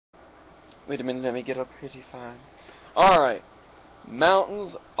Wait a minute, let me get up pretty fine. Alright.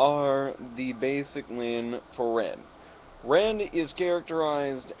 Mountains are the basic win for red. Red is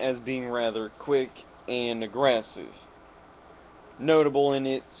characterized as being rather quick and aggressive. Notable in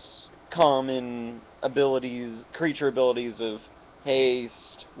its common abilities, creature abilities of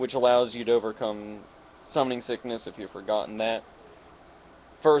haste, which allows you to overcome summoning sickness if you've forgotten that.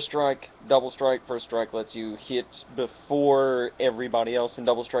 First strike, double strike. First strike lets you hit before everybody else, and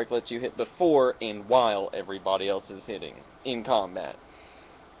double strike lets you hit before and while everybody else is hitting in combat.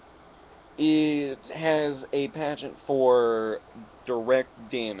 It has a pageant for direct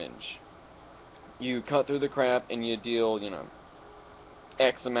damage. You cut through the crap and you deal,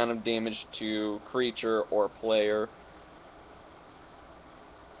 X amount of damage to creature or player.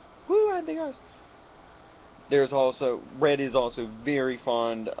 Woo, I had big eyes. Red is also very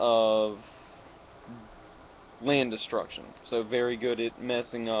fond of land destruction, so very good at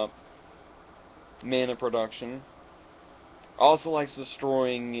messing up mana production. Also likes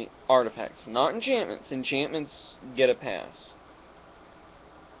destroying artifacts, not enchantments. Enchantments get a pass.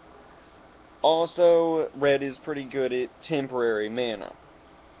 Also, red is pretty good at temporary mana.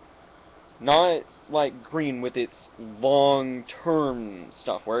 Not like green with its long-term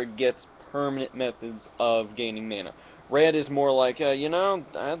stuff, where it gets permanent methods of gaining mana. Red is more like, I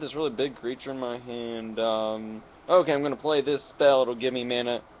have this really big creature in my hand, okay, I'm gonna play this spell, it'll give me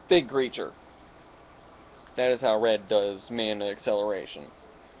mana, big creature. That is how red does mana acceleration.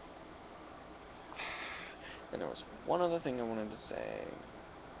 And there was one other thing I wanted to say.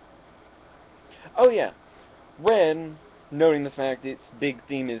 Oh yeah, red, noting the fact its big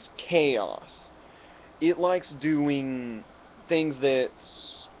theme is chaos. It likes doing things that,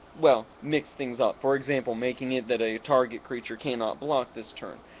 mix things up. For example, making it that a target creature cannot block this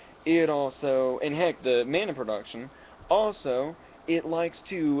turn. It also, and heck, the mana production, also, it likes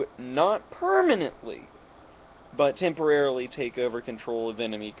to not permanently, but temporarily take over control of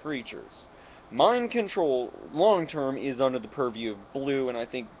enemy creatures. Mind control, long-term, is under the purview of blue, and I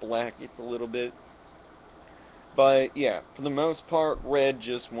think black gets a little bit. But, yeah, for the most part, red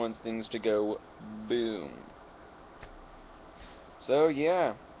just wants things to go boom. So,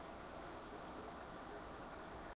 yeah.